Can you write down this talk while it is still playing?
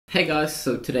Hey guys,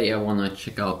 so today I wanna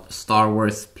check out Star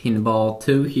Wars Pinball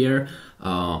 2 here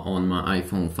on my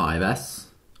iPhone 5S.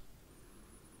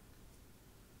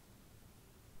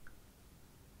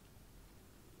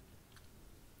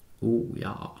 Oh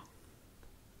yeah.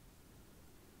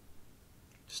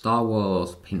 Star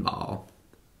Wars Pinball.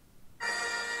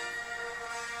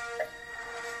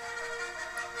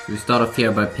 So we start off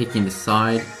here by picking the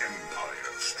side.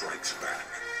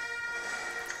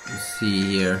 You see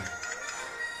here.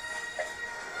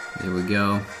 There we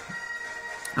go.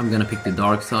 I'm gonna pick the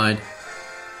dark side.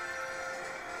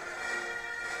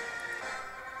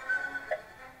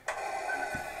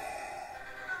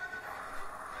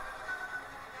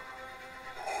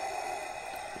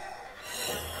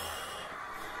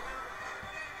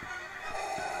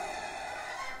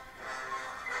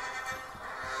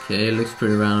 Okay, looks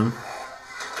pretty random.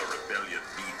 The rebellion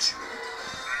needs you.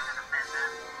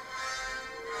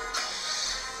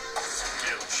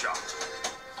 Still shot.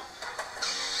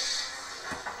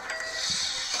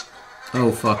 Oh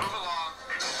fuck.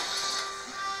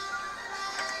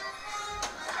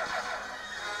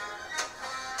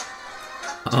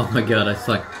 Oh my god, I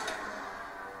suck.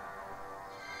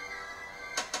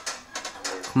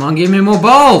 Come on, give me more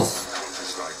balls!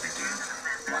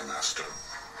 My master.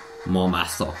 More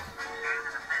master.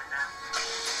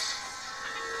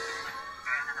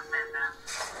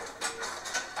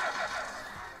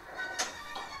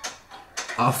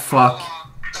 Oh fuck.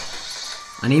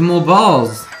 I need more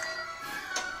balls.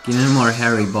 Give me more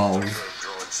hairy balls.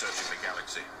 Droid searching the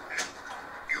galaxy.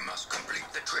 You must complete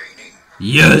the training.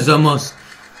 Yes, I must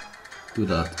do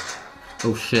that.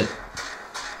 Oh shit.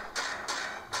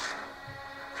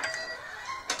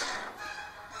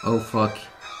 Oh fuck.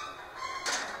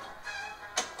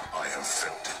 I have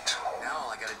felt it. Now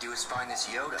all I gotta do is find this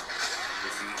Yoda,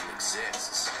 if he even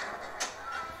exists.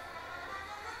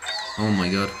 Oh my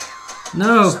god.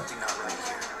 No! Something not right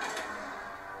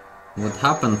here. What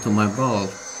happened to my ball?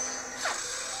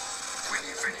 When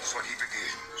he finishes what he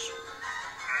begins.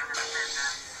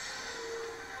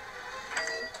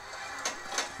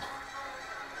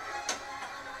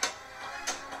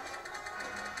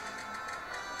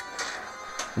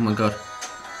 Oh my god. We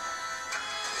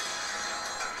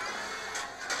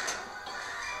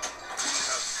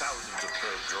have thousands of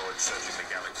probe droids searching the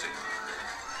galaxy.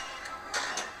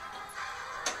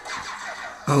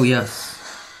 Oh yes.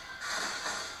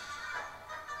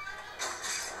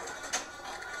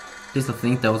 At least I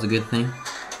think that was a good thing.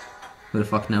 Who the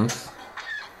fuck knows?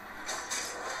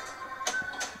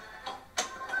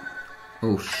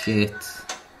 Oh shit.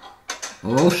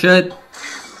 Oh shit.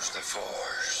 Use the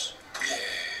Force.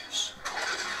 Yes.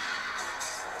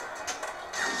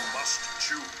 You must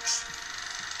choose.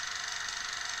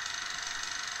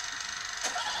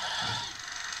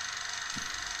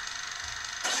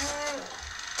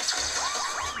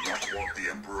 We don't want the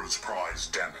Emperor's prize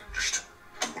damaged.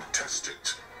 We will test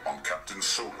it on Captain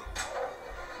Solo.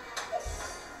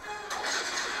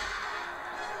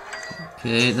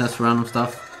 Okay, that's random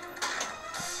stuff.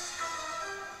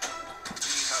 We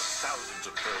have thousands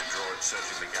of probe droids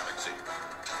searching the galaxy.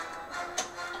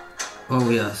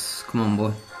 Oh yes, come on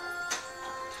boy.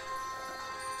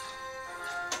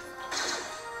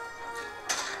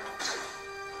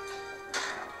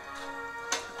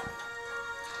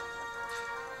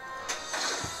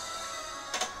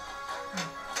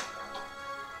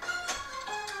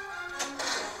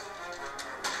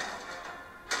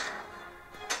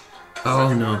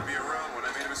 Oh no. Be around when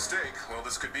I made a mistake. Well,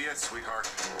 this could be it, sweetheart.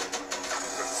 You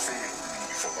have failed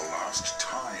me for the last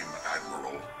time,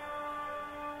 Admiral.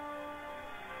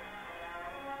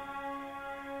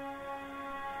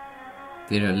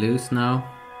 Did I lose now?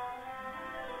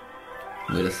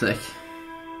 Wait a sec.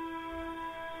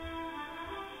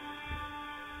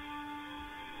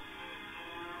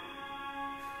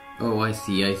 Oh, I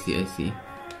see. Wait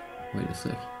a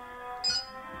sec.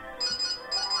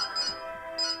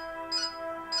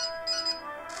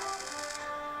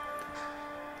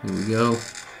 Here we go.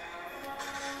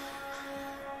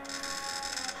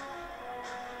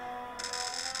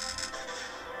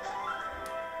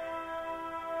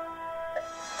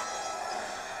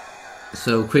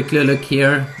 So quickly look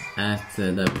here at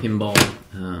the pinball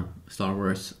Star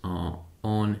Wars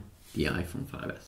on the iPhone 5S.